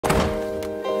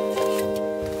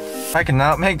I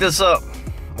cannot make this up.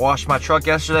 Washed my truck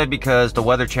yesterday because the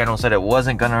weather channel said it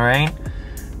wasn't gonna rain.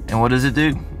 And what does it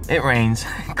do? It rains.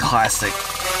 Classic.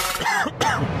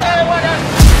 Hey, what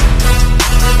up?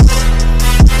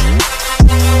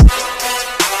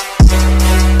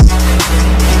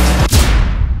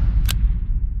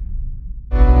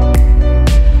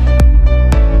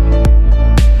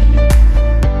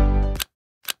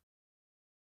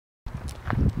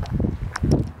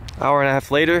 Hour and a half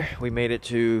later, we made it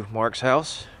to Mark's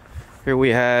house. Here we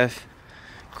have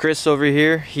Chris over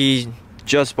here. He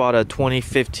just bought a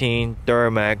 2015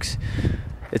 Duramax.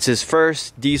 It's his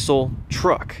first diesel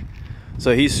truck.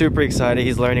 So he's super excited.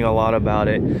 He's learning a lot about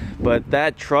it. But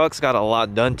that truck's got a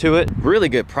lot done to it. Really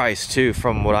good price too,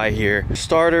 from what I hear.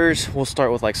 Starters, we'll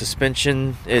start with like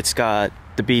suspension. It's got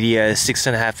the BDS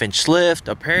 6.5 inch lift.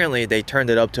 Apparently they turned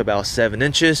it up to about 7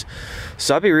 inches.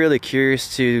 So I'd be really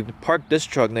curious to park this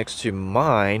truck next to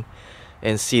mine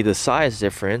and see the size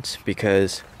difference,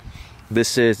 because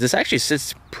this actually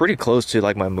sits pretty close to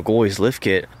like my McGaughys lift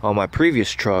kit on my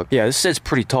previous truck. Yeah, this sits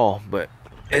pretty tall, but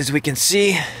as we can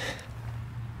see,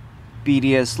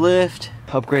 BDS lift,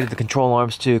 upgraded the control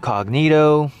arms to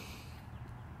Cognito,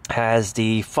 has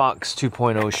the Fox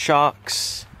 2.0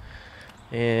 shocks,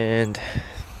 and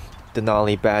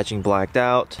denali badging blacked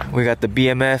out. We got the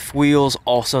BMF wheels,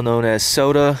 also known as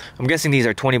Soda. I'm guessing these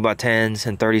are 20x10s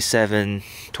and 37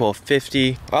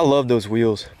 1250. I love those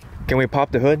wheels. Can we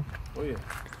pop the hood? Oh yeah.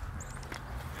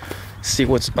 See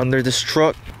what's under this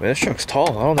truck. Man, this truck's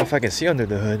tall. I don't know if I can see under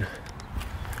the hood.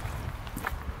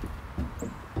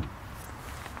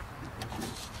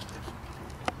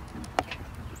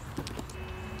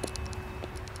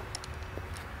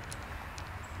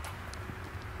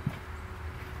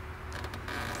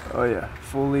 Oh yeah,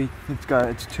 fully,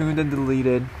 it's tuned and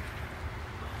deleted.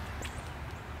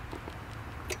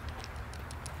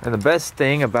 And the best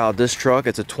thing about this truck,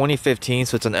 it's a 2015,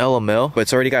 so it's an LML, but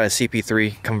it's already got a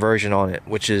CP3 conversion on it,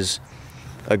 which is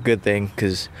a good thing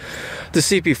because the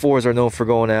CP4s are known for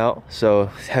going out. So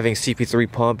having CP3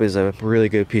 pump is a really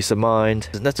good peace of mind.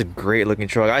 And that's a great looking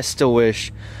truck. I still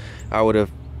wish I would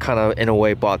have kind of, in a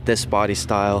way, bought this body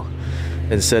style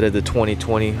instead of the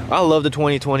 2020. I love the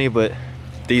 2020, but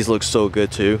these look so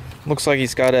good too. Looks like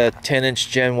he's got a 10-inch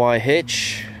Gen Y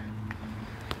hitch.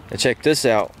 And check this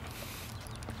out.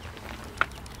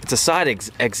 It's a side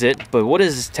exit, but what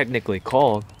is this technically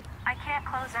called? I can't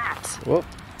close apps. Whoop.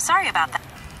 Sorry about that.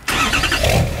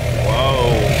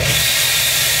 Whoa.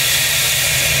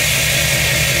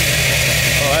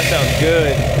 Oh, that sounds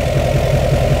good.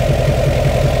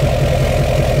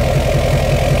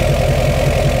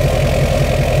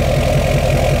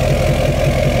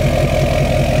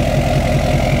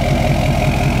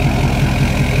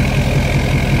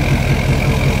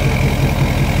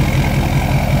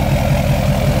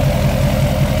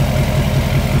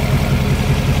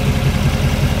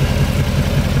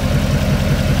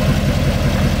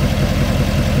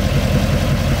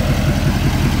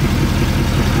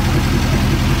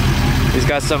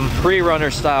 Got some pre-runner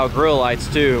style grill lights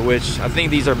too, which I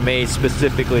think these are made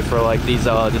specifically for like these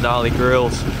denali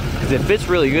grills, because it fits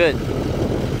really good.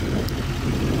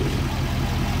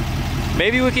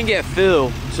 Maybe we can get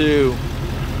Phil to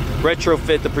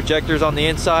retrofit the projectors on the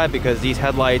inside, because these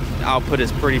headlight output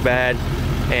is pretty bad,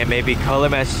 and maybe color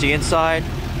match the inside,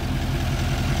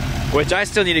 which I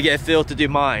still need to get Phil to do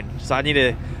mine. So I need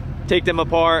to take them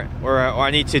apart, or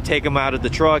I need to take them out of the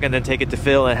truck and then take it to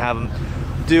Phil and have him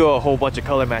do a whole bunch of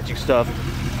color matching stuff.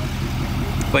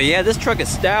 But yeah, this truck is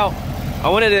stout. I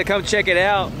wanted to come check it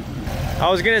out. I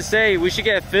was gonna say we should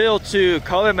get Phil to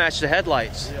color match the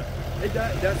headlights. Yeah,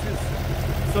 that's just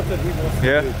something he wants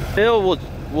to do. Phil will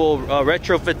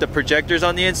retrofit the projectors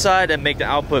on the inside and make the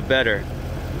output better.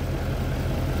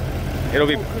 It'll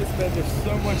be. Chris, man, there's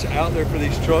so much out there for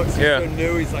these trucks. He's so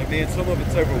new. He's like, man, some of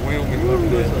it's overwhelming.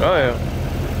 Oh yeah.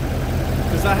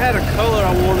 Because I had a color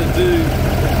I want to do.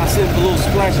 I sent a little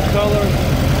splash of color on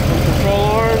the control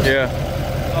arms. Yeah.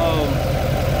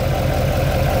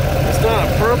 It's not a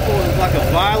purple, it's like a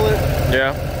violet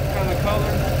kind of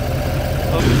color.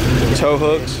 Tow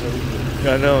hooks.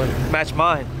 I know. Match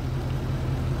mine.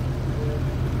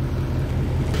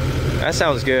 That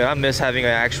sounds good. I miss having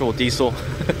an actual diesel. I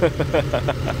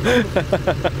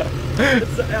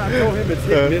told him it's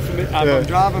hit miss. If I'm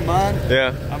driving mine,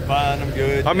 I'm fine, I'm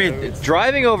good. I mean,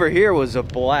 driving over here was a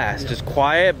blast. Just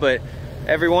quiet, but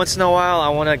every once in a while I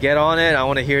want to get on it. I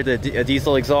want to hear the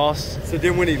diesel exhaust. So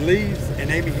then when he leaves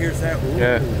and Amy hears that, ooh,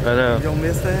 yeah, I know. You don't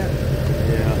miss that?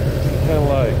 Yeah. Kind of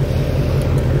like.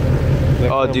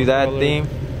 Oh, do that color. theme?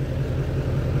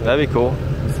 That'd be cool.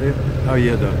 See it? Oh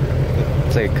yeah, though.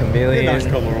 It's like a chameleon. Nice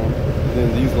color on.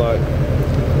 Then these like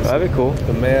That'd be cool.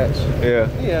 the match. Yeah.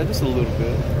 Yeah, just a little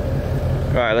bit.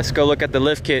 All right, let's go look at the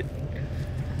lift kit.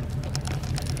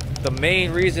 The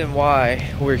main reason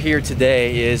why we're here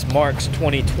today is Mark's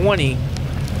 2020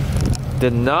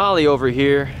 denali over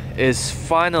here is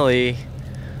finally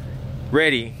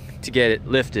ready to get it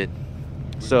lifted.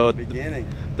 So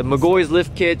the McGaughys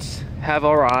lift kits have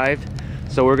arrived.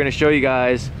 So we're gonna show you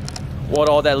guys what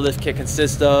all that lift kit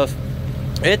consists of.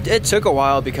 It took a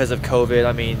while because of COVID.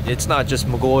 I mean, it's not just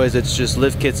McGaughys, it's just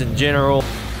lift kits in general.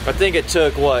 I think it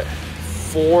took, what,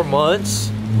 4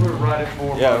 months? We're right at 4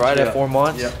 months. Yeah, right at 4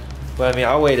 months? Yep. But I mean,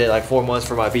 I waited like 4 months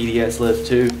for my BDS lift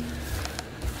too.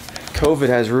 COVID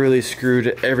has really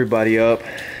screwed everybody up,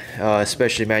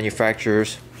 especially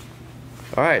manufacturers.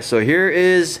 All right, so here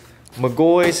is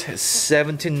McGaughys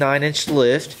 7 to 9 inch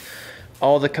lift.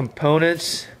 All the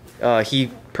components, he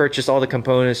purchased all the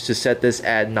components to set this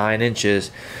at 9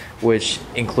 inches, which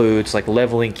includes like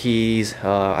leveling keys,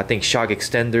 I think shock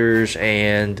extenders,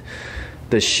 and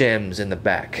the shims in the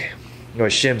back, or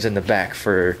shims in the back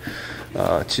for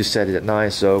to set it at 9.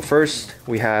 So first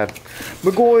we have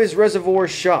McGaughys reservoir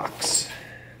shocks.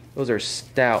 Those are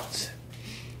stout.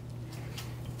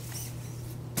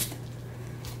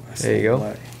 There you go.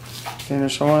 Black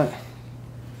finish on it.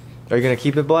 Are you gonna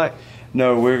keep it black?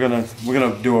 No, we're gonna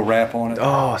do a wrap on it.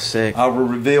 Oh, sick. I will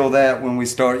reveal that when we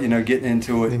start, getting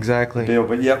into it. Exactly.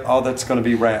 But yep, all that's gonna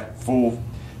be wrapped full.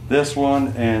 This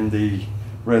one and the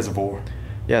reservoir.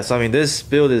 Yeah, so I mean, this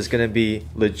build is gonna be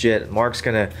legit. Mark's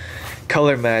gonna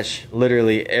color match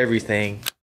literally everything.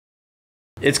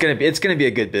 It's gonna be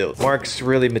a good build. Mark's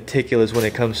really meticulous when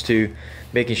it comes to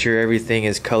making sure everything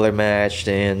is color matched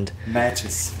and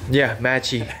matches. Yeah,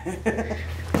 matchy.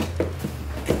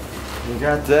 We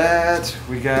got that.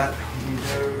 We go.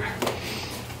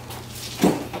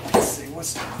 Let's see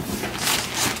what's.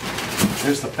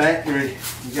 There's the factory.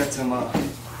 We got some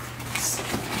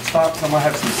stocks. I might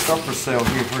have some stuff for sale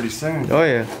here pretty soon. Oh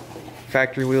yeah,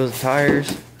 factory wheels and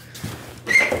tires.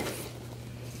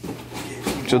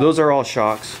 So those are all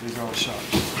shocks. These are all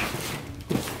shocks.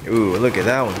 Ooh, look at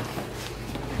that one.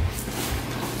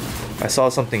 I saw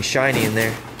something shiny in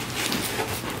there.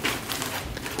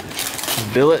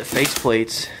 Billet face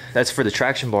plates. That's for the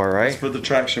traction bar, right? That's for the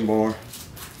traction bar.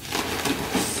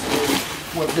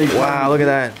 Wow, look at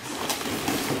that.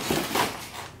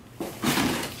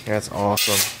 That's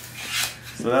awesome.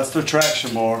 So that's the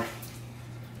traction bar.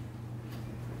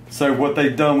 So what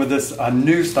they've done with this, a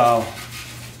new style,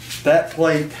 that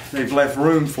plate, they've left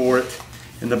room for it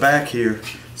in the back here.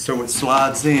 So it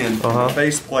slides in. The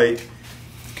face plate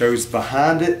goes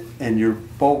behind it and your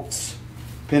bolts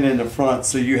pin in the front,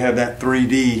 so you have that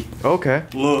 3D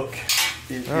look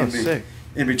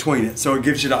in between it. So it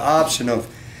gives you the option of,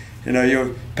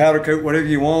 you powder coat whatever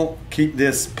you want, keep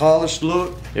this polished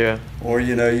look. Yeah. Or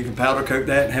you can powder coat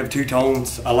that and have two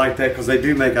tones. I like that because they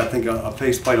do make, I think, a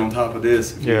face plate on top of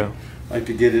this. If you like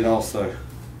to get it also.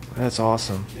 That's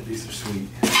awesome. Yeah, these are sweet.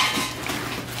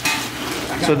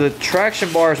 So the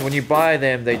traction bars, when you buy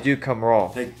them, they do come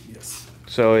raw. Yes.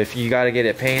 So if you got to get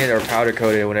it painted or powder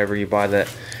coated whenever you buy that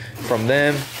from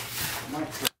them.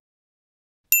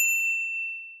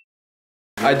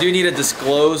 I do need to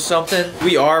disclose something.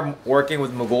 We are working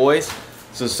with McGaughys,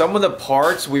 so some of the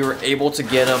parts we were able to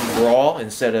get them raw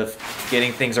instead of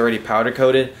getting things already powder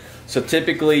coated. So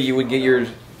typically you would get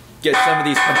some of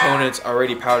these components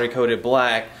already powder coated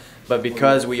black. But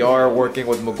because we are working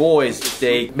with McGaughys,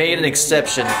 they made an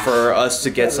exception for us to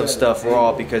get some stuff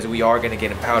raw because we are going to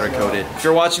get it powder coated. If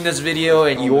you're watching this video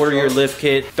and you order your lift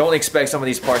kit, don't expect some of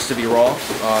these parts to be raw.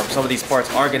 Some of these parts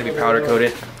are going to be powder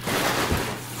coated.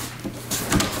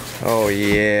 Oh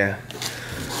yeah.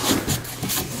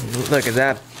 Look at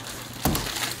that.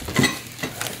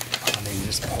 I need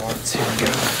this parts. Here we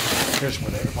go. Here's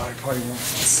what everybody probably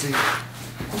wants to see.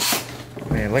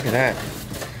 Man, look at that.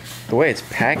 The way it's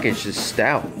packaged is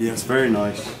stout. Yeah, it's very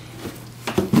nice.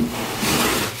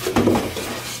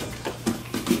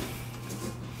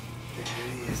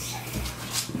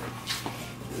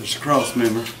 There's a cross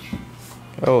member.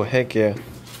 Oh, heck yeah.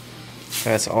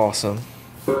 That's awesome.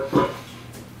 How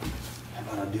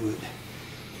about I do it?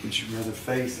 Would you rather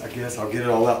face? I guess I'll get it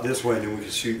all out this way and then we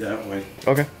can shoot that way.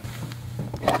 Okay.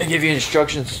 They give you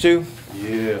instructions too?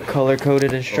 Yeah. Color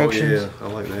coded instructions? Oh yeah, I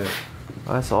like that.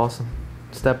 That's awesome.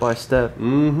 Step by step.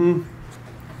 Mm-hmm.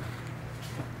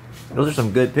 Those are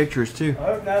some good pictures too. I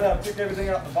hope not. I took everything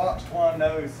out the box. Quan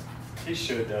knows. He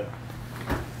should though.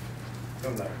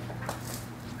 Come there.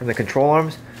 And the control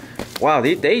arms? Wow,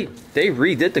 they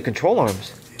redid the control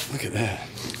arms. Look at that.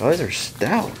 Oh, those are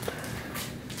stout.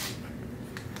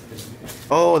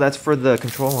 Oh, that's for the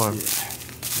control arm. Yeah.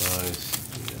 Nice.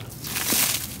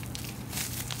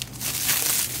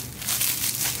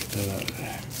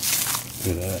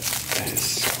 Look at that. That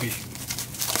is sweet.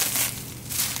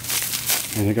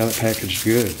 And they got it packaged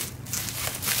good.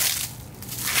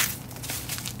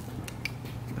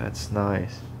 That's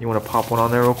nice. You want to pop one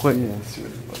on there real quick? Yeah, let's see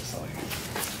what it looks like.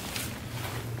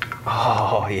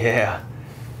 Oh yeah.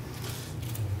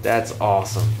 That's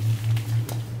awesome.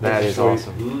 That is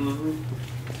awesome.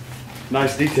 Mm-hmm.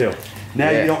 Nice detail. Now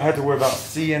Yeah. you don't have to worry about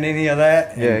seeing any of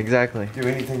that. And Yeah, exactly. do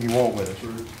anything you want with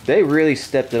it. They really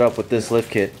stepped it up with this lift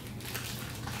kit.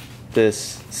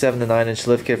 This 7 to 9 inch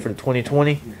lift kit for the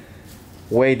 2020.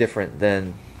 Way different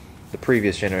than the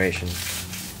previous generation.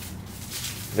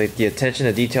 Like the attention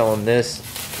to detail on this,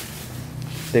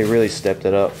 they really stepped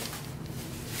it up.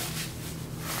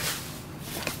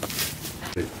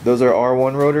 Those are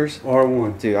R1 rotors?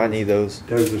 R1. Dude, I need those.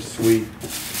 Those are sweet.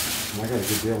 I got a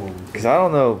good deal on them. Because I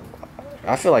don't know,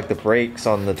 I feel like the brakes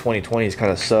on the 2020s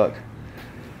kind of suck.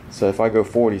 So if I go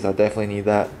 40s, I definitely need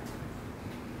that.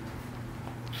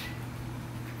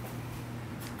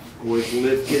 With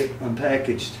lift kit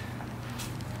unpackaged.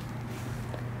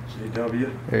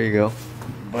 JW. There you go.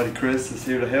 Buddy Chris is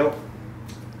here to help.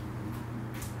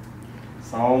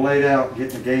 It's all laid out,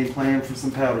 getting a game plan for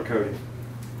some powder coating.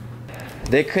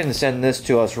 They couldn't send this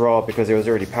to us raw because it was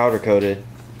already powder coated.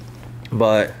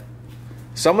 But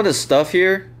some of the stuff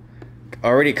here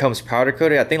already comes powder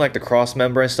coated. I think like the cross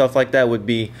member and stuff like that would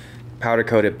be powder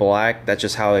coated black. That's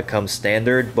just how it comes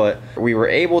standard. But we were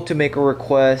able to make a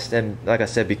request, and like I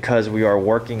said, because we are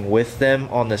working with them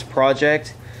on this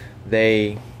project,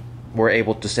 they were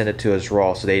able to send it to us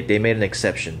raw. So they made an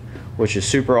exception, which is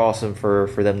super awesome for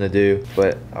them to do.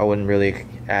 But I wouldn't really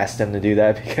ask them to do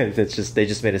that because they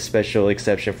just made a special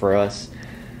exception for us.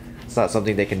 It's not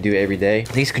something they can do every day.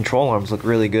 These control arms look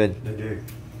really good. They do.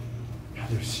 God,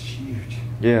 they're huge.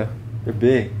 Yeah, they're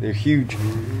big. They're huge.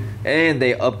 And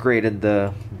they upgraded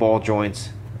the ball joints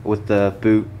with the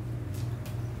boot.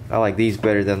 I like these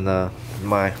better than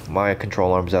my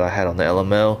control arms that I had on the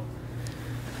LML.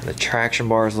 The traction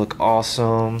bars look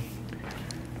awesome.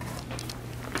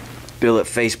 Billet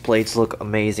face plates look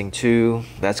amazing too.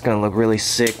 That's gonna look really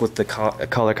sick with the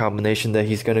color combination that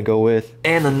he's gonna go with.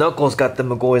 And the knuckles got the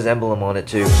McGaughys emblem on it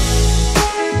too.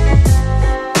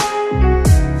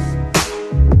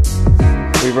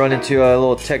 We run into a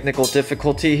little technical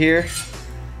difficulty here.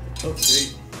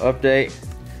 Update.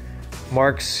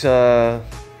 Mark's,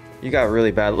 you got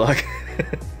really bad luck.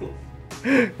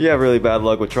 You have really bad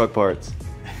luck with truck parts.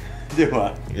 Do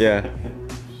I? Yeah.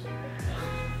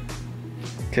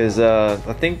 Because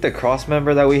I think the cross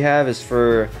member that we have is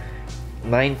for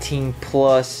 19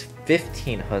 plus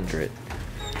 1500.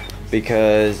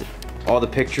 Because all the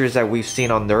pictures that we've seen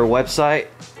on their website,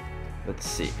 let's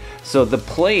see. So the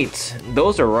plates,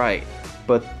 those are right,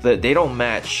 but they don't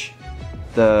match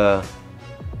the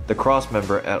cross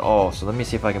member at all. So let me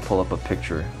see if I can pull up a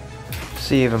picture.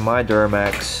 See, even my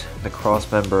Duramax, the cross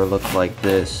member looked like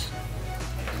this,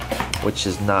 which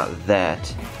is not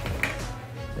that.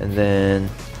 And then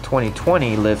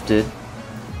 2020 lifted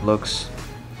looks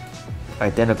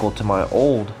identical to my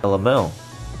old LML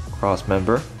cross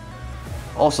member.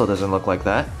 Also doesn't look like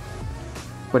that.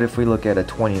 But if we look at a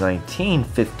 2019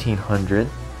 1500,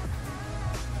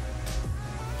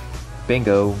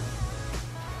 bingo.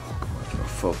 Come on,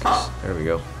 focus. There we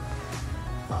go.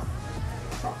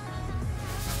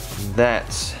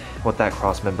 That's what that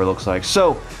cross member looks like.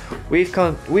 So we've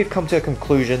come to a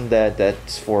conclusion that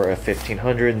that's for a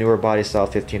 1500, newer body style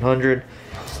 1500.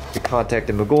 We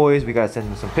contacted McGaughys. We got to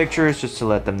send them some pictures just to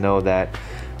let them know that,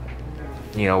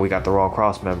 you know, we got the wrong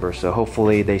cross member. So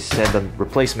hopefully they send a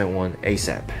replacement one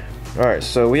ASAP. All right,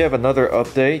 so we have another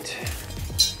update.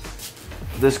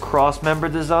 This cross member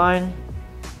design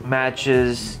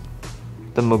matches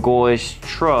the McGaughys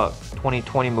truck,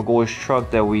 2020 McGaughys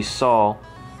truck that we saw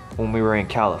when we were in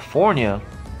California.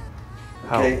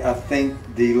 Okay, I think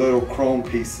the little chrome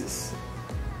pieces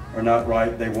are not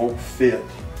right. They won't fit.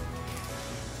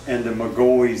 And the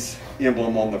McGaughys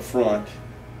emblem on the front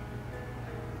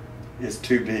is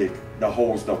too big. The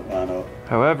holes don't line up.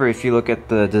 However, if you look at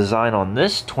the design on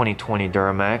this 2020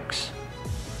 Duramax,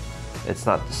 it's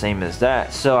not the same as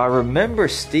that. So I remember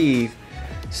Steve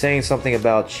saying something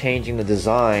about changing the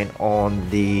design on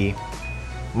the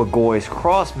McGaughys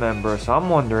cross member. So I'm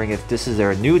wondering if this is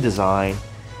their new design,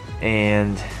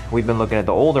 and we've been looking at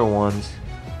the older ones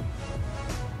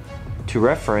to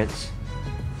reference.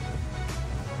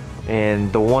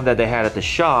 And the one that they had at the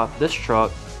shop, this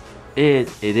truck, it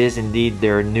is indeed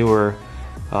their newer,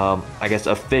 I guess,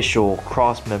 official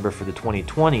cross member for the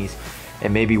 2020s.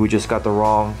 And maybe we just got the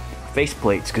wrong face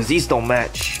plates, because these don't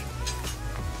match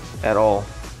at all.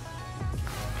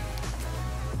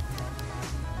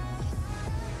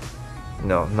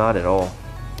 No, not at all.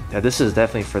 Yeah, this is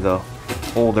definitely for the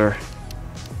older.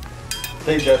 I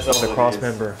think that's all the cross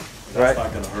member. That's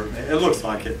not gonna hurt me. It looks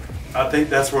like it. I think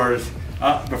that's where it's,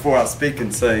 before I speak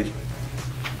and say.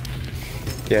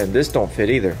 Yeah, this don't fit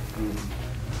either.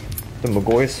 The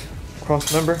McGaughys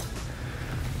cross member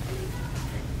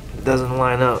doesn't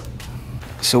line up.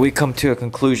 So we come to a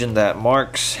conclusion that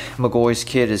Mark's McGaughys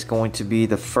kit is going to be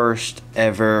the first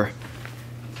ever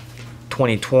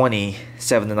 2020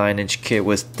 7 to 9 inch kit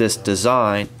with this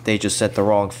design. They just set the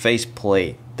wrong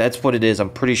faceplate. That's what it is,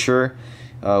 I'm pretty sure.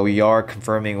 We are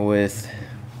confirming with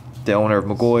the owner of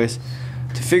McGaughys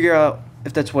to figure out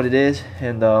if that's what it is.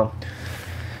 And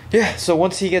yeah, so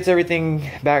once he gets everything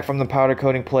back from the powder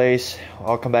coating place,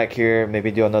 I'll come back here,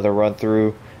 maybe do another run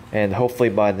through, and hopefully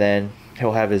by then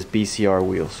he'll have his BCR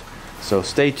wheels. So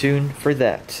stay tuned for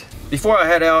that. Before I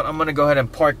head out, I'm gonna go ahead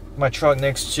and park my truck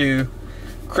next to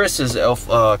Chris's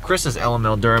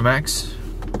LML Duramax,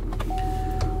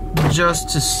 just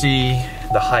to see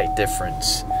the height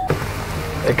difference.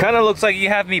 It kind of looks like you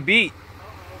have me beat.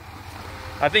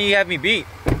 I think you have me beat.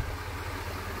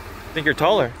 I think you're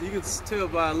taller. You can tell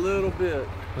by a little bit.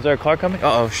 Was there a car coming?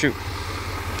 Uh-oh, shoot.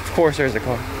 Of course there's a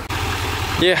car.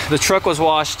 Yeah, the truck was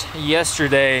washed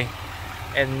yesterday,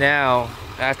 and now,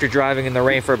 after driving in the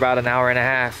rain for about an hour and a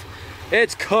half,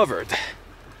 it's covered.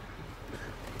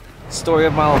 Story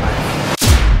of my life.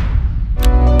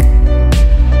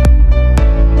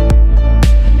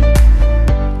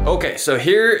 Okay, so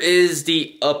here is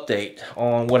the update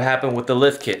on what happened with the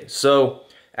lift kit. So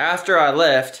after I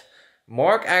left,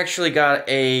 Mark actually got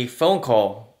a phone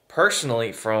call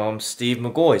personally from Steve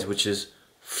McGaughys, which is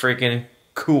freaking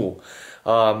cool.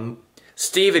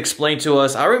 Steve explained to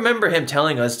us, I remember him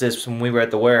telling us this when we were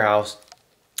at the warehouse,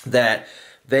 that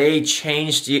they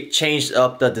changed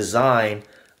up the design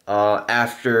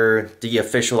after the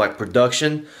official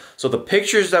production. So the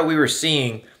pictures that we were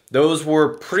seeing, those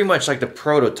were pretty much like the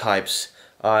prototypes,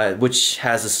 which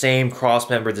has the same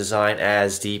crossmember design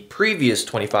as the previous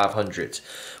 2500s,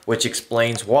 which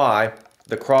explains why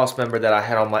the crossmember that I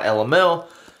had on my LML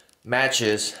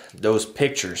matches those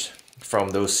pictures from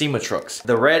those SEMA trucks.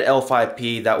 The red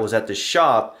L5P that was at the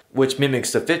shop, which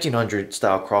mimics the 1500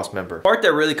 style crossmember. The part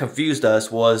that really confused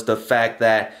us was the fact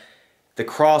that the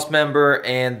crossmember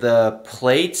and the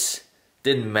plates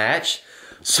didn't match.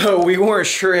 So we weren't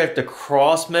sure if the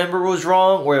crossmember was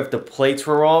wrong or if the plates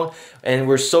were wrong, and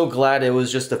we're so glad it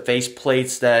was just the face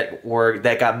plates that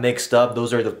got mixed up.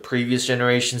 Those are the previous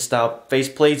generation style face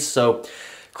plates. So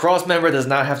crossmember does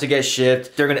not have to get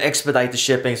shipped. They're gonna expedite the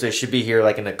shipping, so it should be here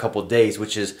like in a couple days,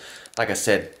 which is, like I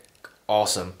said,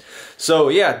 awesome. So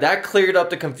yeah, that cleared up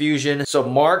the confusion. So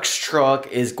Mark's truck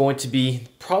is going to be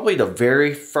probably the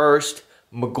very first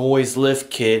McGaughys lift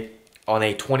kit on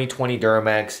a 2020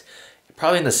 Duramax.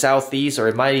 Probably in the southeast, or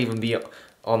it might even be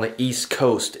on the east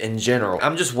coast in general.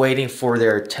 I'm just waiting for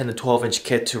their 10 to 12 inch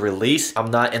kit to release.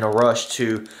 I'm not in a rush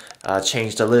to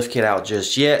change the lift kit out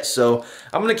just yet, so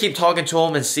I'm gonna keep talking to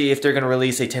them and see if they're gonna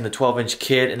release a 10 to 12 inch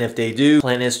kit, and if they do,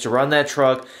 plan is to run that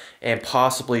truck and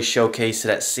possibly showcase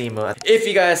it at SEMA. If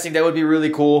you guys think that would be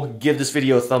really cool, give this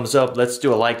video a thumbs up. Let's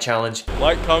do a like challenge.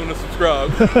 Like, comment, and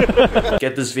subscribe.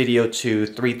 Get this video to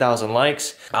 3,000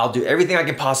 likes. I'll do everything I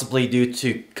can possibly do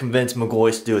to convince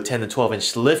McGaughys to do a 10 to 12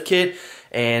 inch lift kit,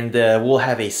 and we'll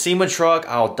have a SEMA truck.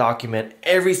 I'll document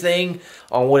everything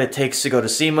on what it takes to go to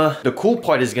SEMA. The cool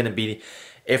part is gonna be,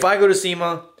 if I go to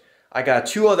SEMA, I got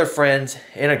 2 other friends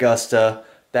in Augusta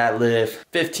that live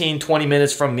 15-20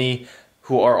 minutes from me,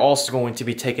 who are also going to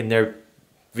be taking their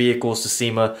vehicles to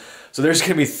SEMA. So there's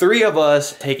gonna be 3 of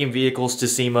us taking vehicles to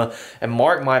SEMA, and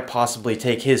Mark might possibly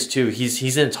take his too.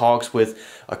 He's in talks with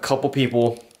a couple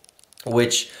people,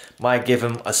 which might give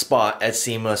him a spot at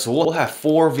SEMA. So we'll have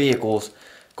 4 vehicles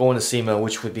going to SEMA,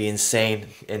 which would be insane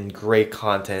and great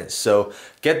content. So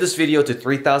get this video to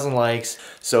 3,000 likes.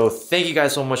 So thank you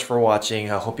guys so much for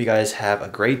watching. I hope you guys have a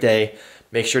great day.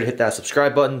 Make sure to hit that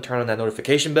subscribe button, turn on that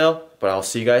notification bell, but I'll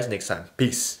see you guys next time.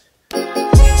 Peace.